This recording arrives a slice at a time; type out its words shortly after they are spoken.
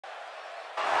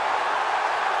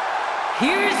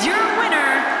Here's your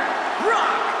winner,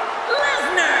 Brock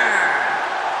Lesnar.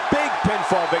 Big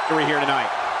pinfall victory here tonight.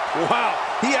 Wow,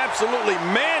 he absolutely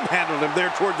manhandled him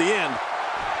there toward the end.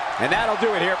 And that'll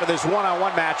do it here for this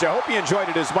one-on-one match. I hope you enjoyed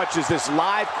it as much as this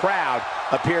live crowd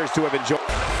appears to have enjoyed.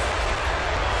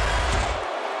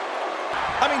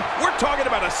 I mean, we're talking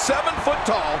about a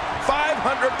 7-foot-tall,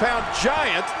 500-pound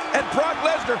giant, and Brock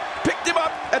Lesnar picked him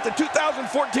up at the 2014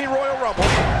 Royal Rumble,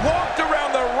 walked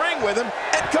around the ring with him,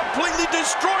 and completely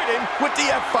destroyed him with the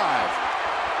F5.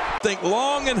 Think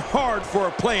long and hard for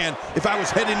a plan if I was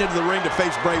heading into the ring to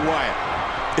face Bray Wyatt.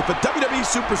 If a WWE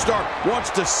superstar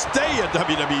wants to stay a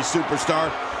WWE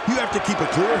superstar, you have to keep a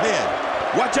clear head.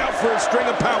 Watch out for a string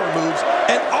of power moves,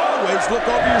 and always look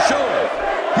over your shoulder.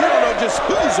 You don't know just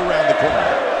who's around the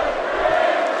corner.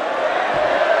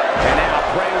 And now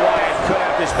Bray Wyatt could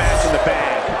have this match in the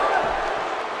bag.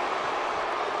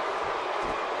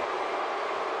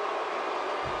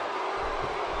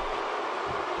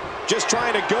 Just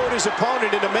trying to goad his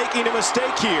opponent into making a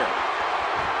mistake here.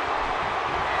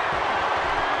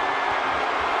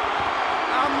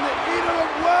 I'm the eater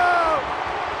of world.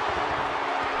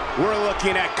 We're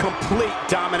looking at complete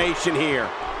domination here.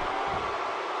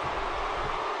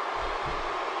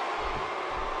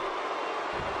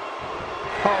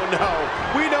 Oh no,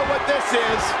 we know what this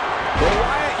is.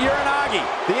 Wyatt Uranagi,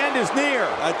 the end is near.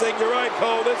 I think you're right,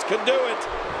 Cole. This could do it.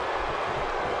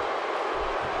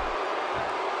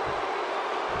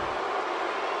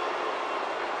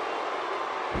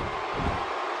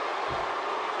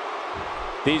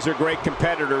 These are great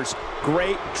competitors,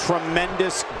 great,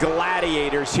 tremendous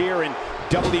gladiators here in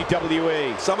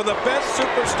WWE. Some of the best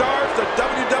superstars that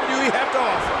WWE have to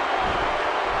offer.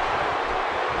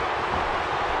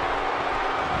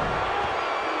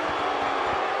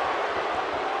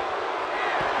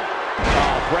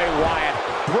 Oh, Bray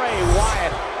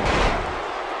Wyatt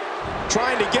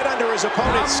trying to get under his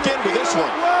opponent's skin with this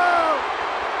one.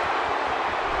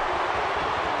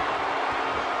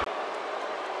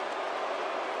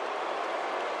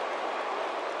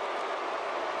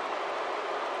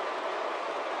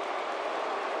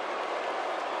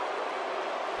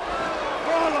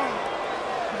 Follow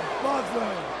the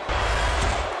buzzer.